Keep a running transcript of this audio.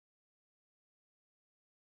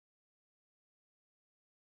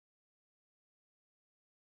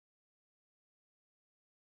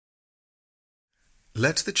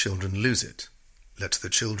Let the children lose it. Let the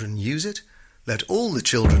children use it. Let all the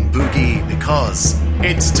children boogie, because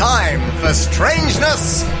it's time for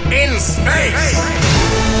Strangeness in Space!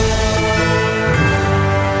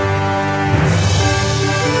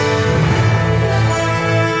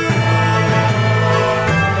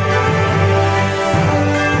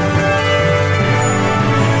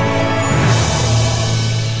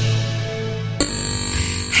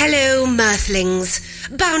 Hello, Mirthlings.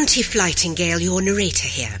 Bounty Flightingale, your narrator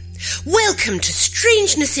here. Welcome to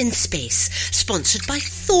Strangeness in Space, sponsored by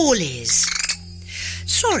Thorleys.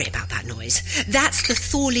 Sorry about that noise. That's the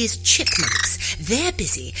Thorleys chipmunks. They're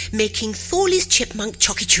busy making Thorleys chipmunk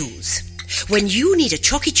chocky chews. When you need a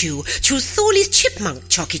chocky chew, choose Thorleys chipmunk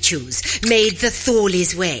chocky chews, made the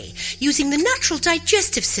Thorleys way, using the natural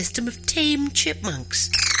digestive system of tame chipmunks.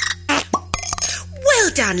 Well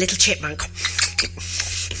done, little chipmunk.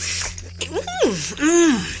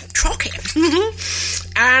 Chocky.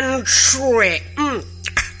 And chewy.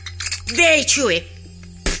 Very chewy.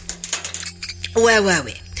 Where were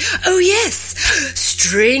we? Oh, yes.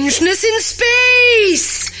 Strangeness in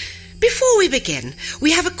Space. Before we begin,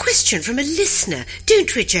 we have a question from a listener,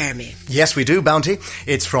 don't we, Jeremy? Yes, we do, Bounty.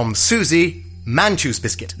 It's from Susie Manchew's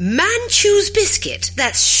Biscuit. Manchew's Biscuit?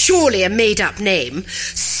 That's surely a made-up name.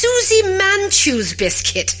 Susie Manchew's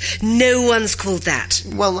Biscuit. No one's called that.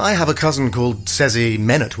 Well, I have a cousin called Sezzy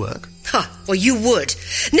Men at Work. Well, you would.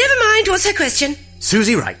 Never mind, what's her question?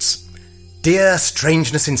 Susie writes, Dear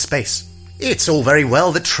Strangeness in Space, it's all very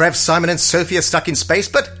well that Trev, Simon and Sophie are stuck in space,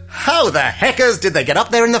 but how the heckers did they get up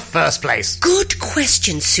there in the first place? Good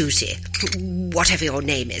question, Susie. Whatever your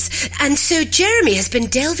name is. And so Jeremy has been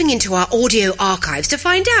delving into our audio archives to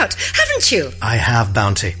find out, haven't you? I have,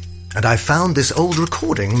 Bounty. And I found this old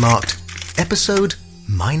recording marked episode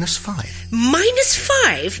 -5.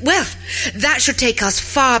 -5? Well, that should take us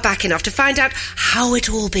far back enough to find out how it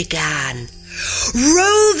all began.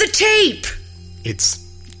 Roll the tape! It's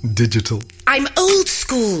digital. I'm old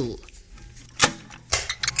school.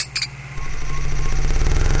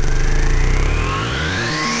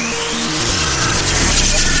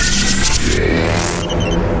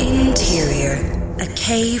 Interior. A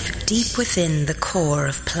cave deep within the core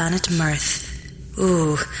of planet Mirth.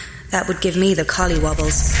 Ooh, that would give me the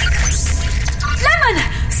collywobbles. Lemon!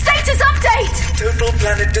 Status update! Total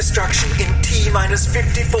planet destruction in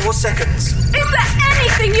T-54 seconds. Is there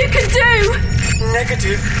anything you can do?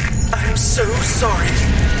 Negative. I'm so sorry.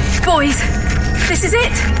 Boys, this is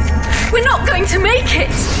it. We're not going to make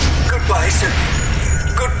it. Goodbye,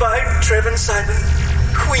 Sophie. Goodbye, Trev and Simon.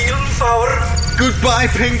 Wheelflower. Goodbye,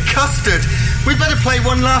 Pink Custard. We better play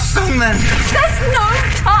one last song then. There's no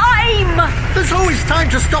time. There's always time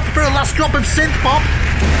to stop for a last drop of synth pop.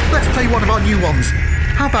 Let's play one of our new ones.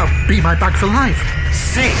 How about Be My Bag for Life?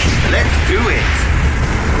 Sick. Let's do it.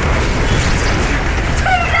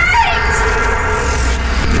 Too late!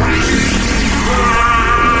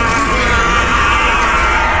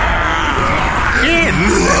 Ian!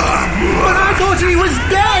 But I thought he was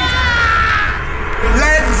dead!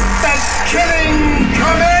 Let the killing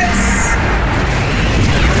commence!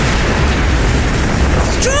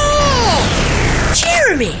 Stop!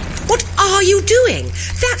 Jeremy, what are you doing?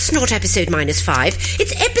 That's not episode -5.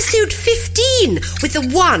 It's episode 15, with the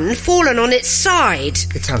 1 fallen on its side.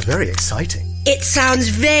 It sounds very exciting. It sounds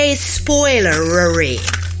very spoilery.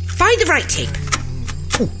 Find the right tape.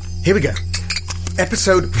 Ooh, here we go.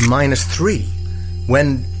 Episode -3,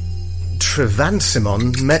 when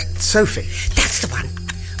Trevansimon met Sophie. That's the one.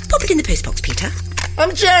 Pop it in the postbox, Peter.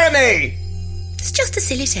 I'm Jeremy! It's just a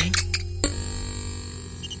silly saying.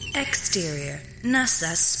 Exterior.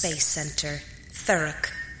 NASA Space Center.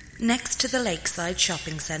 Thurrock. Next to the Lakeside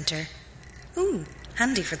Shopping Center. Ooh,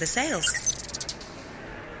 handy for the sales.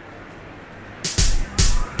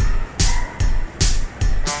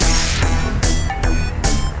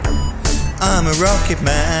 I'm a rocket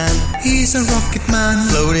man. He's a rocket man.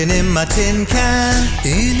 Floating in my tin can.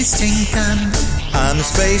 In his tin can. I'm a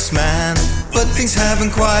spaceman, but things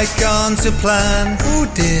haven't quite gone to plan. Oh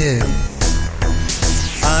dear.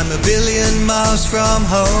 I'm a billion miles from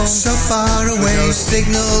home. So far away. With no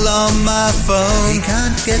signal on my phone. He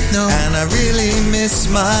can't get no. And I really miss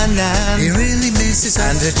my nan. He really misses her.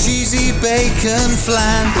 And a cheesy bacon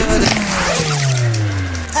flan. But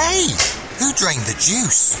hey! Who drained the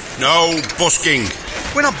juice? No busking.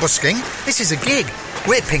 We're not busking. This is a gig.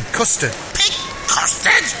 We're Pink Custard. Pink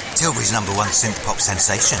Custard? Tilbury's #1 synth pop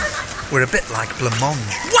sensation. We're a bit like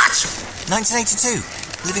Blancmange. What? 1982.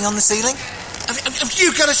 Living on the ceiling? Have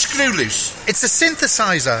you got a screw loose? It's a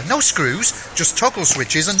synthesizer. No screws, just toggle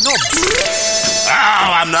switches and knobs.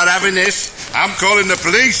 Oh, I'm not having this. I'm calling the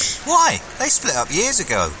police. Why? They split up years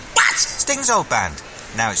ago. What? Sting's old band.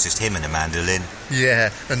 Now it's just him and a mandolin.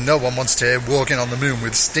 Yeah, and no one wants to hear Walking on the Moon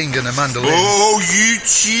with Sting and a mandolin. Oh, you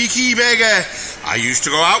cheeky beggar. I used to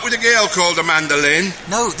go out with a girl called a mandolin.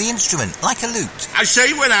 No, the instrument, like a lute. I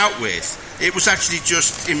say went out with. It was actually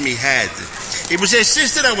just in me head. It was her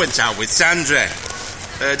sister I went out with, Sandra.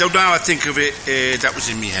 Though now I think of it, that was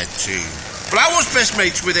in me head too. But I was best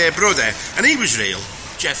mates with her brother, and he was real.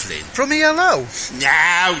 Jeff Lynn. From ELO?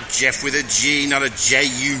 No, Jeff with a G, not a J,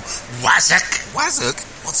 you wazzock. Wazzock?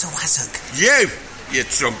 What's a wazzock? You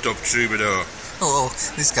trumped up troubadour. Oh,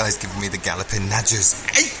 this guy's giving me the galloping nudges.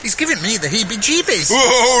 Hey, he's giving me the heebie-jeebies.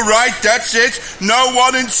 Oh, right, that's it. No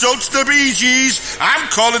one insults the Bee Gees. I'm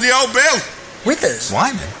calling the old bill. Withers?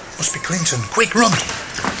 Wyman? Must be Clinton. Quick, run.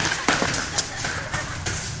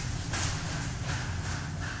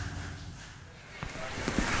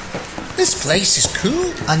 This place is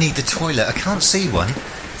cool. I need the toilet. I can't see one.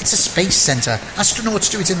 It's a space centre.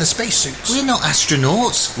 Astronauts do it in the spacesuits. We're not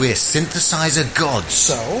astronauts. We're synthesizer gods.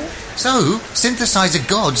 So, synthesizer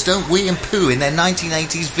gods don't wee and poo in their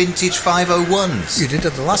 1980s vintage 501s. you did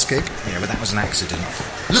at the last gig. Yeah, but that was an accident.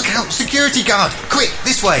 Look out! Security guard! Quick,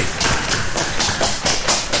 this way!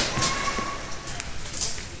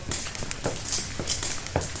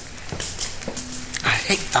 I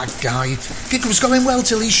hate that guy. Gig was going well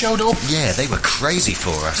till he showed up. Yeah, they were crazy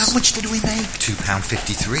for us. How much did we make?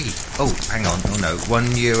 £2.53. Oh, hang on. Oh, no.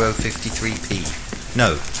 €1.53p.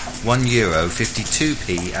 No,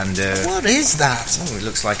 €1.52p and, What is that? Oh, it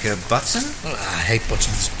looks like a button. Oh, I hate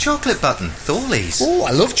buttons. Chocolate button. Thorley's. Oh,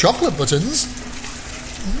 I love chocolate buttons.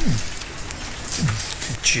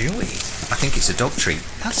 Chewy. I think it's a dog treat.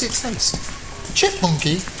 How's it taste?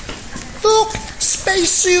 Chipmunky. Look!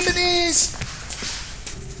 Space souvenirs!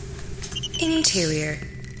 Interior,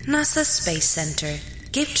 NASA Space Center,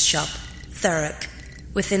 Gift Shop, Thurrock.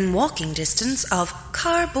 Within walking distance of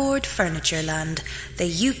Cardboard Furniture Land, the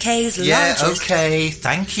UK's largest... okay,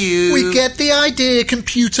 thank you. We get the idea,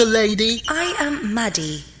 computer lady. I am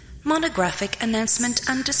Maddie, monographic announcement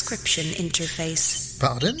and description interface.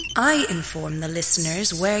 Pardon? I inform the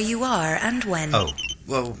listeners where you are and when. Oh,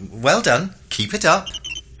 well done. Keep it up.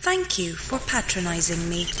 Thank you for patronising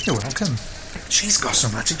me. You're welcome. She's got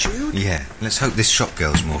some attitude. Yeah, let's hope this shop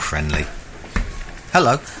girl's more friendly.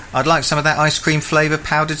 Hello, I'd like some of that ice cream flavour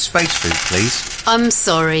powdered space food, please. I'm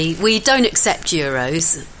sorry, we don't accept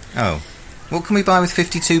euros. Oh, what can we buy with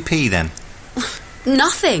 52p then?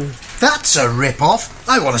 Nothing. That's a rip-off.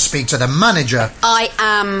 I want to speak to the manager. I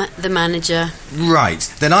am the manager. Right,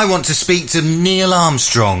 then I want to speak to Neil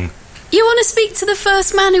Armstrong. You want to speak to the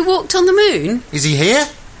first man who walked on the moon? Is he here?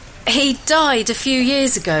 He died a few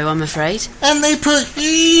years ago, I'm afraid. And they put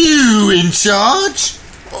you in charge?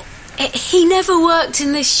 He never worked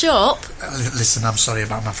in this shop. Listen, I'm sorry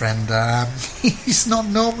about my friend. He's not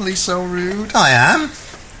normally so rude. I am.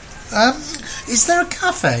 Is there a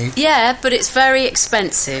cafe? Yeah, but it's very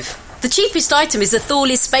expensive. The cheapest item is a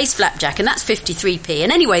Thorley's Space Flapjack, and that's 53p.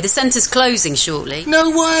 And anyway, the centre's closing shortly.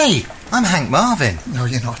 No way! I'm Hank Marvin. No,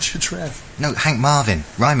 you're not. You're Trev. No, Hank Marvin.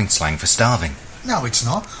 Rhyming slang for starving. No, it's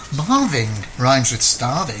not. Marving rhymes with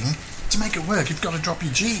starving. To make it work, you've got to drop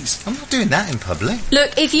your G's. I'm not doing that in public.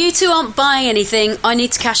 Look, if you two aren't buying anything, I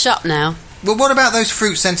need to cash up now. Well, what about those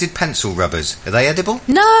fruit-scented pencil rubbers? Are they edible?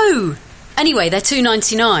 No! Anyway, they're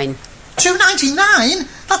 $2.99.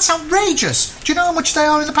 $2.99? That's outrageous. Do you know how much they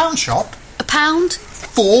are in the pound shop? A pound?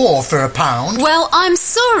 4 for a pound. Well, I'm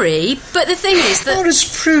sorry, but the thing is that... Not as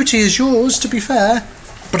fruity as yours, to be fair.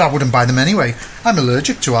 But I wouldn't buy them anyway. I'm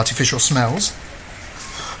allergic to artificial smells.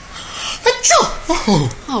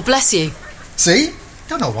 Oh, bless you. See?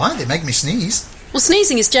 Don't know why they make me sneeze. Well,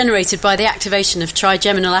 sneezing is generated by the activation of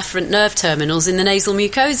trigeminal afferent nerve terminals in the nasal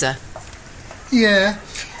mucosa. Yeah.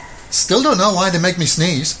 Still don't know why they make me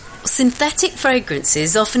sneeze. Synthetic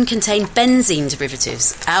fragrances often contain benzene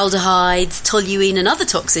derivatives, aldehydes, toluene and other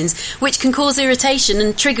toxins, which can cause irritation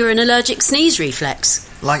and trigger an allergic sneeze reflex.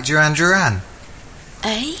 Like Duran Duran.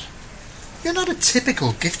 Eh? You're not a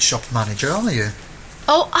typical gift shop manager, are you?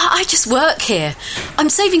 Oh, I just work here. I'm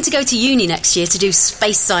saving to go to uni next year to do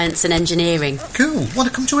space science and engineering. Cool. Want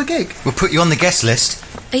to come to a gig? We'll put you on the guest list.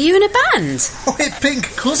 Are you in a band? Oh,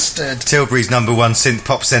 Pink Custard. Tilbury's #1 synth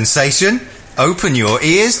pop sensation. Open your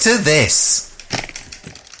ears to this.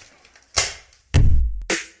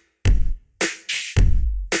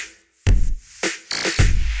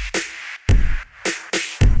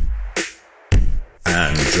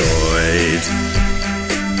 Android.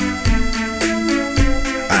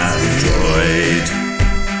 Android.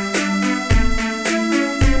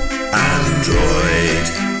 Android.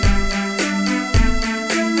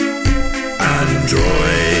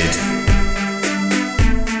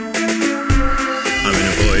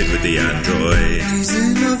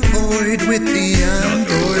 overjoyed with the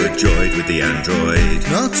android. Not overjoyed with the android.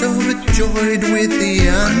 Not overjoyed with the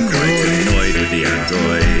android. I'm quite annoyed with the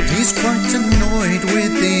android. He's quite annoyed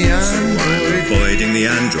with the android. So I'm avoiding the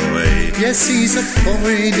android. Yes, he's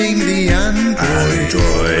avoiding the android.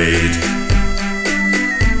 Android.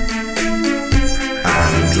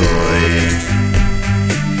 Android.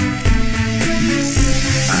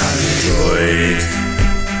 Android.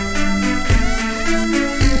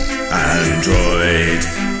 Android.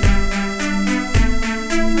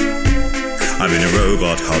 I'm in a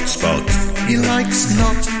robot hotspot. He likes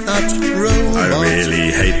not that robot. I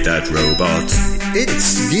really hate that robot.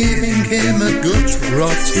 It's giving him a good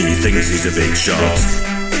rot. He thinks he's a big shot.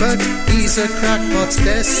 But he's a crackpot's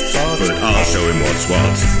despot. But I'll show him what's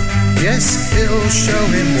what. Yes, he'll show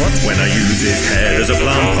him what. When I use his head as a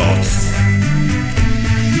plant pot.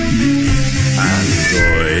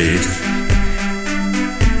 Android.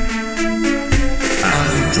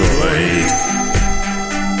 Android.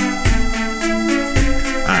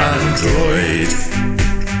 Android.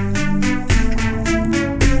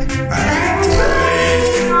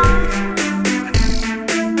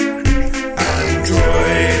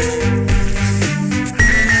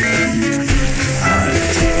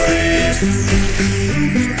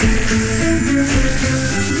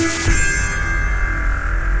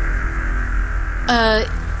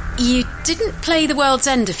 You didn't play The World's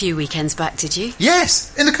End a few weekends back, did you?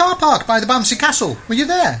 Yes, in the car park by the bouncy castle. Were you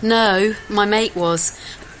there? No, my mate was.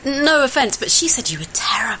 No offence, but she said you were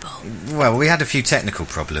terrible. Well, we had a few technical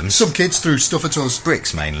problems. Some kids threw stuff at us.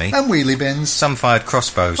 Bricks, mainly. And wheelie bins. Some fired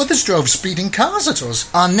crossbows. Others drove speeding cars at us.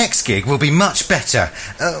 Our next gig will be much better.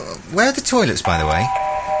 Where are the toilets, by the way?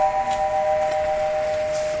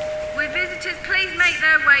 Would visitors please make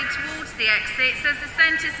their way towards the exits as the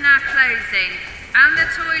centre's now closing. And the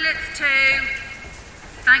toilets too.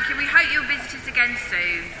 Thank you. We hope you'll visit us again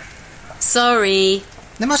soon. Sorry.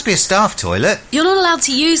 There must be a staff toilet. You're not allowed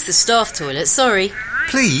to use the staff toilet, sorry.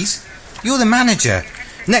 Please? You're the manager.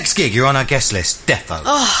 Next gig, you're on our guest list. Defo.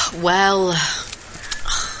 Oh, well...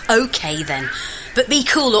 OK, then. But be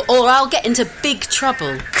cool or I'll get into big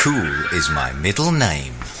trouble. Cool is my middle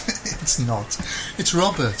name. It's not. It's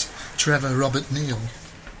Robert. Trevor Robert Neal.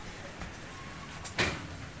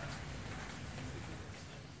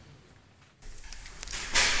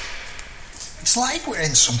 It's like we're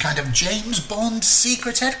in some kind of James Bond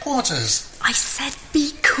secret headquarters. I said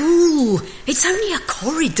be cool. It's only a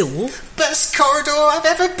corridor. Best corridor I've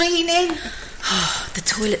ever been in. The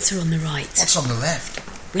toilets are on the right. What's on the left?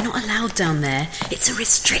 We're not allowed down there. It's a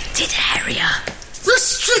restricted area.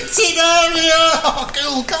 Restricted area? Oh,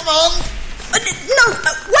 cool, come on. No,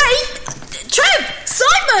 wait! Trev!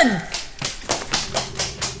 Simon!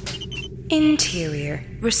 Interior.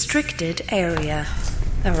 Restricted area.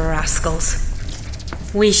 The rascals.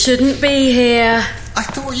 We shouldn't be here. I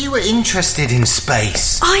thought you were interested in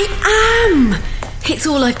space. I am! It's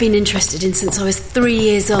all I've been interested in since I was 3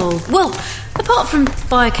 years old. Well, apart from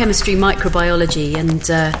biochemistry, microbiology and...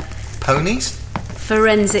 Ponies?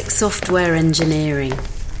 Forensic software engineering.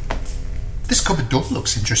 This cupboard door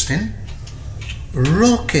looks interesting.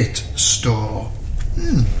 Rocket store.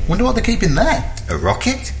 Wonder what they keep in there. A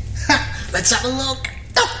rocket? Let's have a look.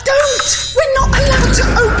 Oh, don't! We're not allowed to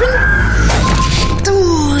open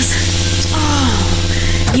doors.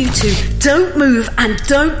 Oh, you two, don't move and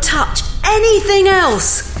don't touch anything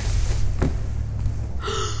else.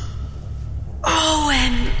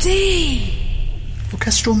 OMD!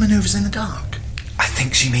 Orchestral manoeuvres in the dark. I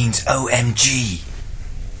think she means OMG.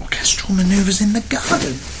 Orchestral manoeuvres in the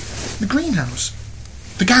garden. The greenhouse.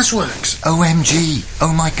 The gasworks. OMG.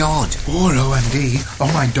 Oh my god. Or OMD.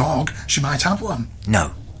 Oh my dog. She might have one.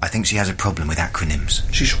 No, I think she has a problem with acronyms.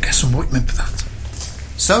 She should get some ointment for that.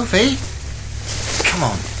 Sophie? Come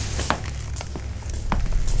on.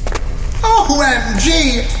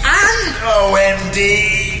 OMG and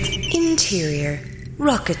OMD. Interior.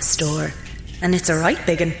 Rocket store. And it's a right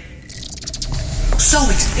big un. So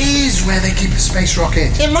it is where they keep the space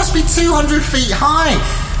rocket. It must be 200 feet high.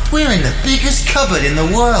 We're in the biggest cupboard in the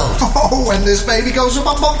world. Oh, when this baby goes up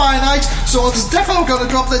on Bombay night, someone's definitely going to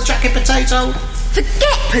drop the jacket potato.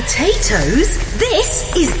 Forget potatoes.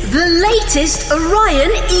 This is the latest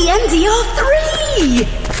Orion ENDR3.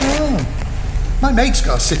 Oh, my mate's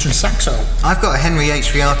got a Citroen Saxo. I've got a Henry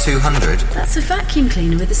HVR 200. That's a vacuum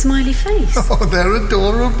cleaner with a smiley face. Oh, they're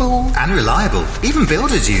adorable. And reliable. Even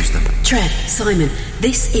builders use them. Trev, Simon,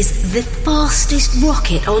 This is the fastest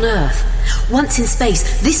rocket on Earth. Once in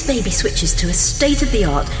space, this baby switches to a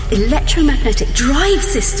state-of-the-art electromagnetic drive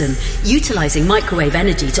system. Utilising microwave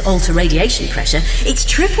energy to alter radiation pressure, its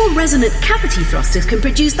triple resonant cavity thrusters can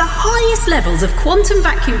produce the highest levels of quantum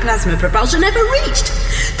vacuum plasma propulsion ever reached.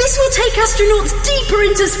 This will take astronauts deeper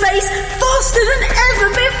into space faster than ever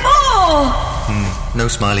before. No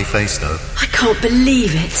smiley face, though. I can't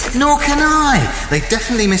believe it. Nor can I. They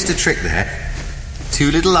definitely missed a trick there. 2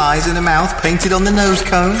 little eyes and a mouth painted on the nose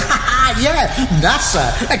cone. Yeah,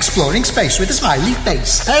 NASA, exploring space with a smiley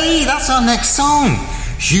face. Hey, that's our next song.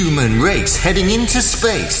 Human race heading into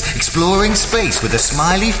space, exploring space with a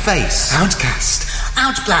smiley face. Outcast,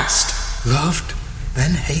 outblast, loved,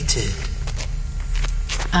 then hated.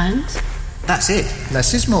 And? That's it.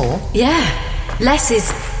 Less is more. Yeah, less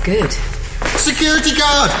is good. Security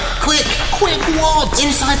guard! Quick! Quick what?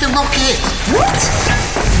 Inside the rocket! What?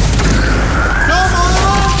 Come on!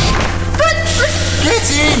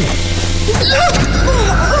 Get in!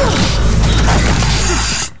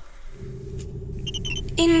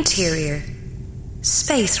 Interior.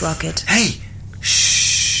 Space rocket. Hey!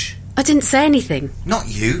 Shh! I didn't say anything. Not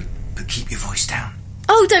you, but keep your voice down.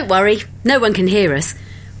 Oh, don't worry. No one can hear us.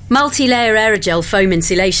 Multi-layer aerogel foam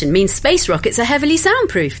insulation means space rockets are heavily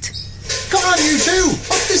soundproofed. Come on, you two!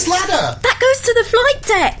 Up this ladder! That goes to the flight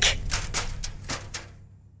deck!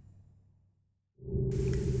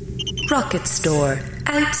 Rocket store.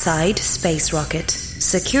 Outside space rocket.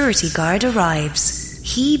 Security guard arrives.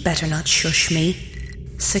 He better not shush me.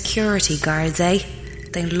 Security guards, eh?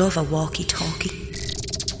 They love a walkie-talkie.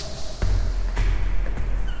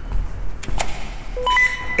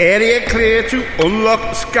 Area clear to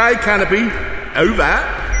unlock sky canopy.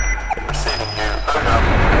 Over.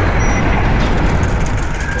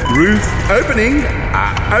 Roof opening.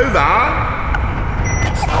 Over.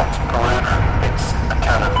 It's a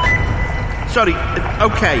canopy. Sorry,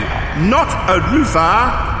 okay. Not a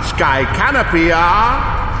roofer. Sky canopy.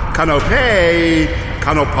 Canopy.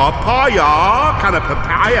 Canopapaya.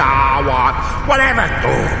 Canopapaya. Whatever.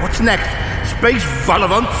 Oh, what's next? Space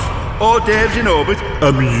volivants. Hors d'oeuvres in orbit.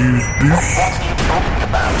 Amuse bouche. What are you talking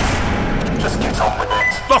about? Just get on with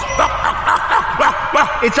it. Look,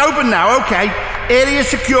 it's open now, okay. Area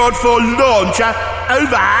secured for launcher.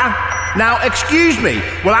 Over. Now, excuse me,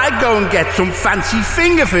 will I go and get some fancy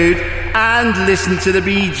finger food and listen to the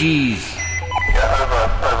Bee Gees? Yeah, over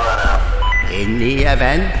and out. In the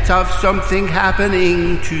event of something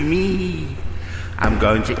happening to me, I'm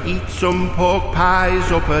going to eat some pork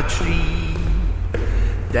pies up a tree.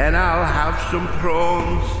 Then I'll have some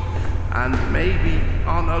prawns and maybe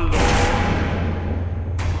on a lawn.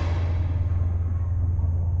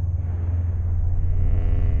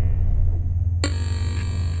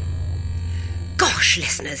 Gosh,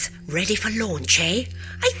 listeners, ready for launch, eh?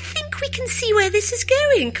 I think we can see where this is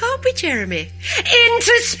going, can't we, Jeremy?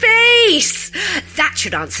 Into space! That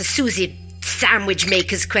should answer Susie Sandwich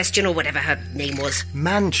Maker's question, or whatever her name was.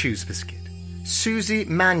 Manchew's biscuit. Susie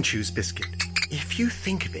Manchew's biscuit. If you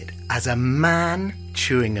think of it as a man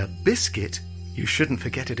chewing a biscuit, you shouldn't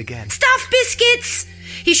forget it again. Stuffed biscuits!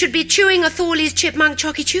 He should be chewing a Thorley's Chipmunk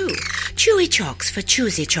Chocky Chew. Chewy chocks for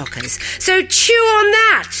choosy chockers. So chew on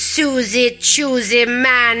that, Susie Choosy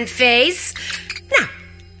Man Face. Now,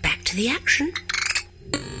 back to the action.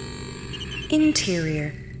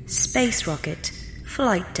 Interior. Space rocket.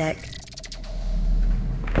 Flight deck.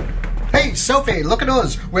 Hey, Sophie, look at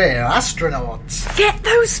us. We're astronauts. Get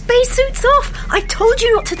those spacesuits off! I told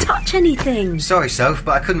you not to touch anything. Sorry, Soph,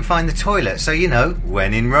 but I couldn't find the toilet, so you know,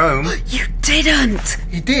 when in Rome. You didn't!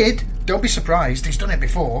 He did. Don't be surprised. He's done it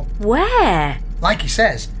before. Where? Like he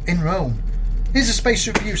says, in Rome. Here's a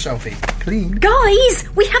spacesuit for you, Sophie. Clean. Guys,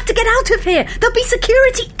 we have to get out of here. There'll be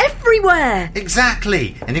security everywhere.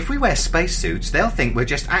 Exactly. And if we wear spacesuits, they'll think we're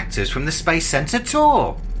just actors from the Space Centre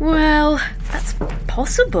tour. Well, that's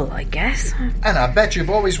possible, I guess. And I bet you've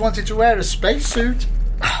always wanted to wear a spacesuit.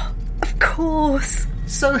 Of course.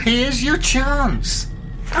 So here's your chance.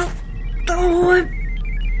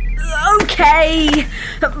 Okay.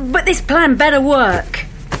 But this plan better work.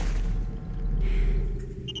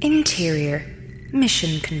 Interior.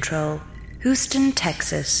 Mission control. Houston,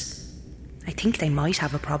 Texas. I think they might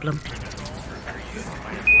have a problem.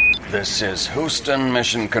 This is Houston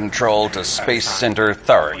Mission Control to Space Center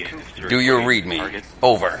Thurrock. Do you read me?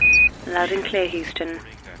 Over. Loud and clear, Houston.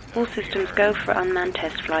 All systems go for unmanned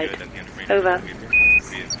test flight. Over.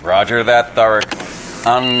 Roger that, Thurrock.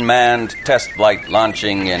 Unmanned test flight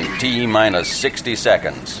launching in T-minus 60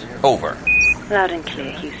 seconds. Over. Loud and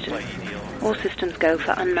clear, Houston. All systems go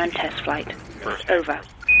for unmanned test flight. Over.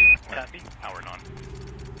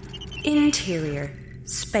 Interior.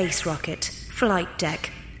 Space rocket, flight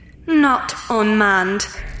deck. Not unmanned.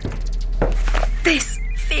 This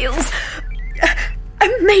feels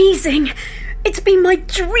amazing. It's been my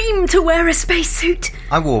dream to wear a spacesuit.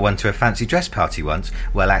 I wore one to a fancy dress party once.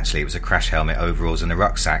 Well, actually, it was a crash helmet, overalls and a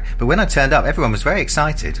rucksack. But when I turned up, everyone was very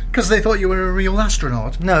excited. Because they thought you were a real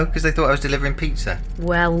astronaut? No, because they thought I was delivering pizza.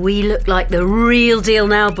 Well, we look like the real deal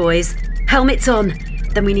now, boys. Helmets on.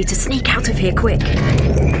 Then we need to sneak out of here quick.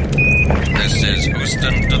 This is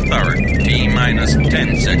Houston to Thurrock. T-minus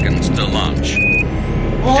 10 seconds to launch.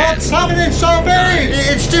 What's happening, Sophie?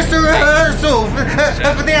 It's just a rehearsal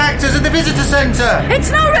for the actors at the visitor centre.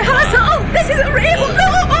 It's no rehearsal. This is a real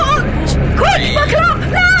launch. Quick, buckle up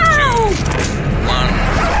now.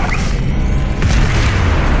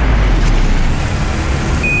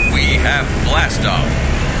 1. We have blast off.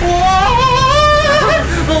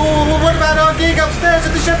 What about our gig upstairs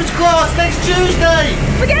at the Shepherd's Cross next Tuesday?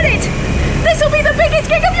 Forget it. This will be the biggest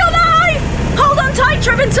gig of your life. Hold on tight,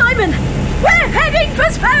 Trev and Simon. We're heading for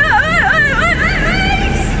space!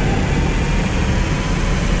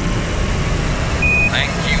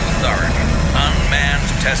 Thank you, Thurrock. Unmanned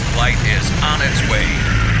test flight is on its way.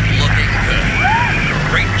 Looking good.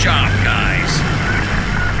 Great job, guys.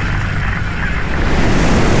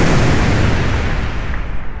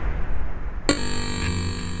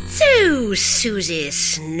 So, Susie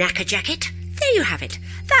Snackerjacket, there you have it.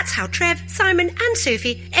 That's how Trev, Simon and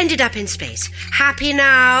Sophie ended up in space. Happy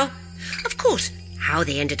now? Of course, how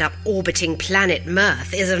they ended up orbiting planet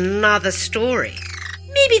Mirth is another story.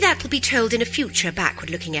 Maybe that will be told in a future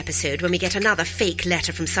backward-looking episode when we get another fake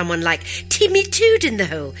letter from someone like Timmy Tood in the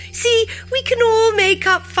Hole. See, we can all make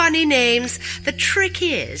up funny names. The trick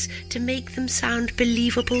is to make them sound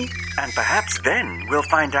believable. And perhaps then we'll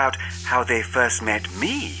find out how they first met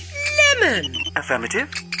me. Lemon!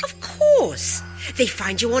 Affirmative? Of course. They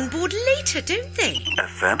find you on board later, don't they?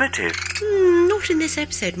 Affirmative. Not in this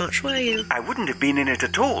episode much, were you? I wouldn't have been in it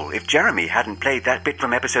at all if Jeremy hadn't played that bit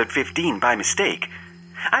from episode 15 by mistake.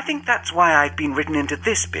 I think that's why I've been written into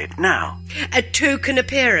this bit now. A token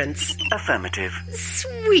appearance. Affirmative.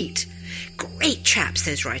 Sweet. Great chaps,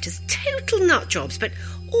 those writers. Total nut jobs, but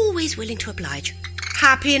always willing to oblige.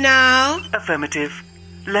 Happy now? Affirmative.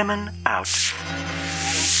 Lemon out.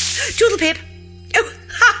 Toodle Pip. Oh,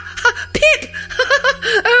 Pip!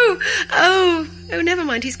 oh, never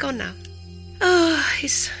mind, he's gone now. Oh,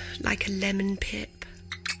 he's like a lemon Pip.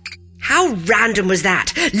 How random was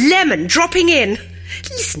that? Lemon dropping in.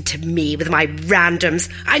 Listen to me with my randoms.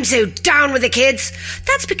 I'm so down with the kids.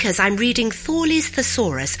 That's because I'm reading Thorley's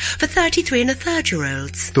Thesaurus for 33 and a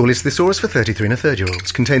third-year-olds. Thorley's Thesaurus for 33 and a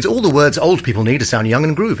third-year-olds contains all the words old people need to sound young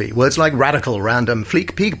and groovy. Words like radical, random,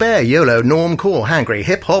 fleek, peak, bear, YOLO, norm, core, hangry,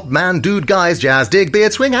 hip, hop, man, dude, guys, jazz, dig,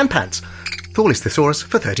 beard, swing, and pants. Thorley's Thesaurus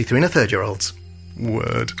for 33 and a third-year-olds.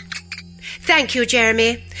 Word. Thank you,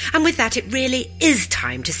 Jeremy. And with that, it really is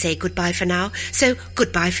time to say goodbye for now. So,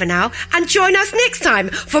 goodbye for now, and join us next time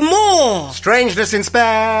for more Strangeness in Space!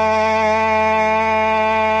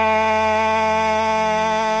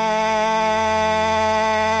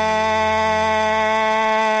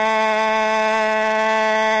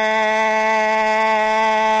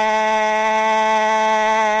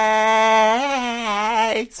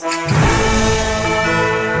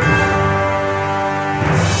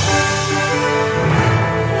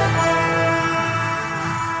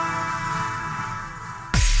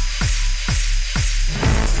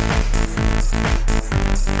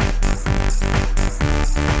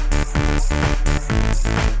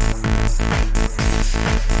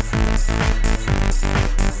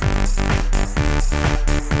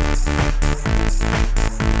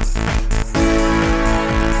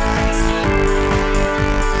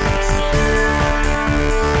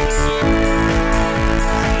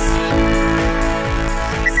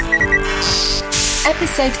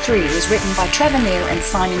 Episode 3 was written by Trevor Neal and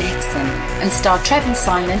Simon Hickson and starred Trev and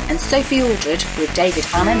Simon and Sophie Aldred with David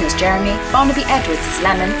Hannon as Jeremy, Barnaby Edwards as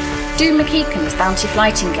Lemon, Doom McKeekan as Bounty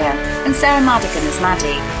Flightingale and Sarah Madigan as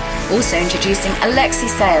Maddie. Also introducing Alexi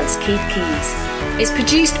Sales, Keith Keys. It's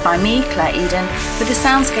produced by me, Claire Eden, with a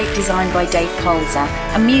soundscape designed by Dave Polzer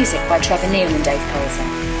and music by Trevor Neal and Dave Polzer.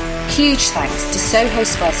 Huge thanks to Soho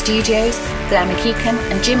Square Studios, Blair McKeekan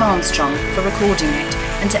and Jim Armstrong for recording it,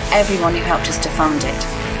 and to everyone who helped us to fund it.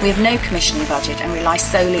 We have no commissioning budget and rely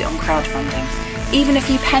solely on crowdfunding. Even a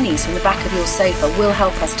few pennies from the back of your sofa will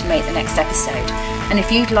help us to make the next episode. And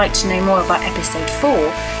if you'd like to know more about episode 4,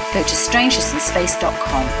 go to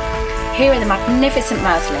strangersinspace.com. Here are the magnificent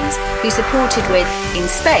Mirthlings who supported with In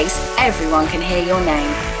Space, Everyone Can Hear Your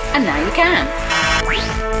Name. And now you can.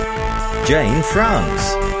 Jane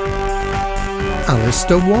France,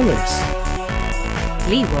 Alistair Wallace,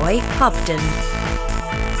 Leroy Hobden,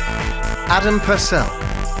 Adam Purcell,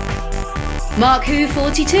 Mark Who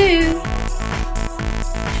 42,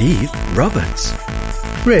 Keith Roberts,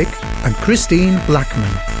 Rick and Christine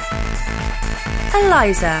Blackman,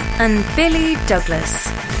 Eliza and Billy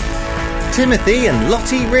Douglas, Timothy and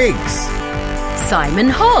Lottie Riggs, Simon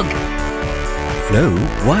Hogg, Flo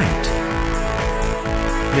White,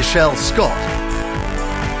 Michelle Scott,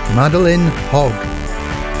 Madeline Hogg,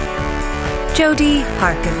 Jodie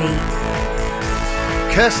Harkavy,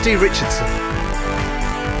 Kirsty Richardson,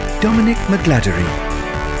 Dominic McGladdery,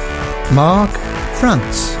 Mark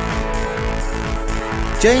France,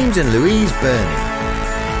 James and Louise Burney,